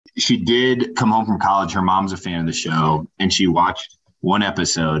she did come home from college. Her mom's a fan of the show, and she watched one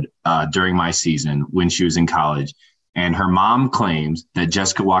episode during my season when she was in college. And her mom claims that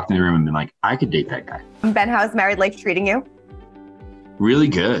Jessica walked in the room and been like, I could date that guy. Ben, how's married life treating you? Really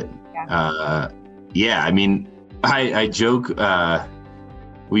good. Yeah. I mean, I joke,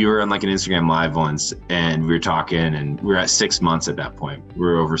 we were on like an Instagram live once and we were talking and we were at 6 months at that point.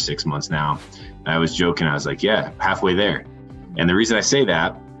 We're over 6 months now. And I was joking. I was like, yeah, halfway there. And the reason I say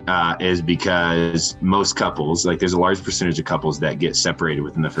that is because most couples, like there's a large percentage of couples that get separated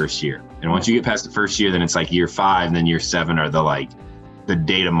within the first year. And once you get past the first year, then it's like year 5, and then year 7 are the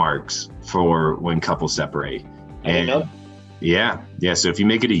data marks for when couples separate. And yeah. So if you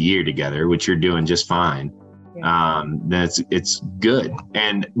make it a year together, which you're doing just fine, then it's good.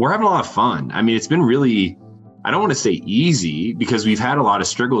 And we're having a lot of fun. I mean, it's been really, I don't want to say easy because we've had a lot of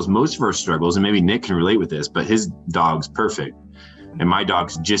struggles. Most of our struggles, and maybe Nick can relate with this, but his dog's perfect. And my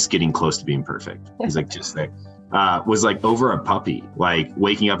dog's just getting close to being perfect. He's like just there. Was like over a puppy, like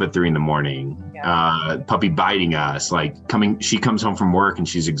waking up at 3 a.m, puppy biting us, like she comes home from work and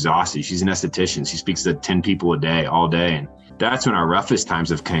she's exhausted. She's an esthetician. She speaks to 10 people a day, all day. And that's when our roughest times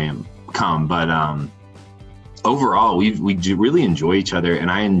have come. But overall, we really enjoy each other, and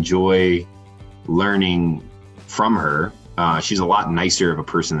I enjoy learning from her. She's a lot nicer of a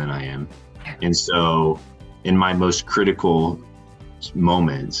person than I am. And so in my most critical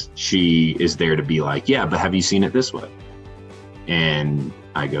moments, she is there to be like, yeah, but have you seen it this way? And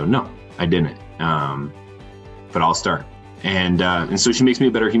I go, no, I didn't. But I'll start. And so she makes me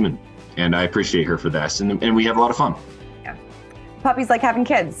a better human, and I appreciate her for that. And we have a lot of fun. Yeah. Puppy's like having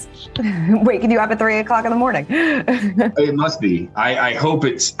kids, waking you up at 3 o'clock in the morning. It must be. I hope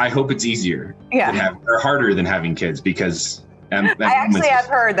it's easier or harder than having kids, because I actually have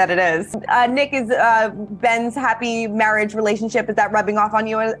heard that it is. Nick, is Ben's happy marriage relationship, is that rubbing off on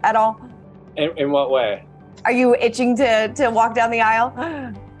you at all? In what way? Are you itching to walk down the aisle?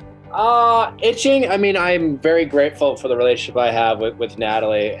 Itching. I mean, I'm very grateful for the relationship I have with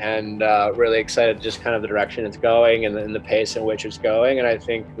Natalie, and really excited just kind of the direction it's going and the pace in which it's going. And I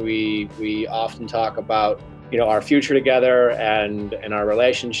think we often talk about, you know, our future together and our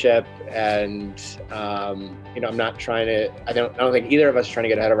relationship. And, you know, I'm not trying to, I don't think either of us are trying to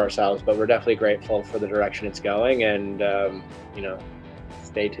get ahead of ourselves, but we're definitely grateful for the direction it's going. And, you know,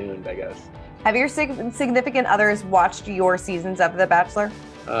 stay tuned, I guess. Have your significant others watched your seasons of The Bachelor?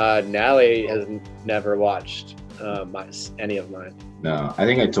 Natalie has never watched any of mine. No, I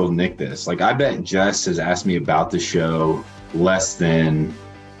think I told Nick this. Like, I bet Jess has asked me about the show less than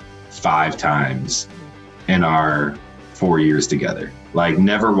 5 times in our 4 years together. Like,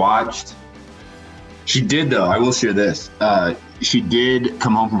 never watched. She did, though. I will share this. She did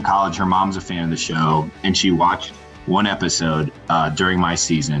come home from college. Her mom's a fan of the show, and she watched one episode during my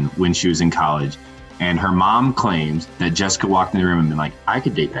season when she was in college. And her mom claims that Jessica walked in the room and been like, I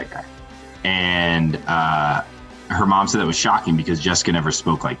could date that guy. And her mom said that was shocking because Jessica never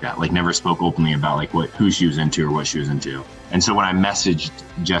spoke like that, like never spoke openly about like who she was into or what she was into. And so when I messaged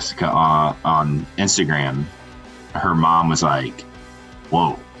Jessica on Instagram, her mom was like,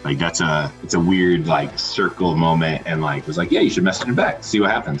 whoa, like it's a weird like circle moment, and like was like, yeah, you should message him back, see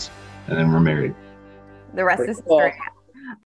what happens. And then we're married. The rest is history.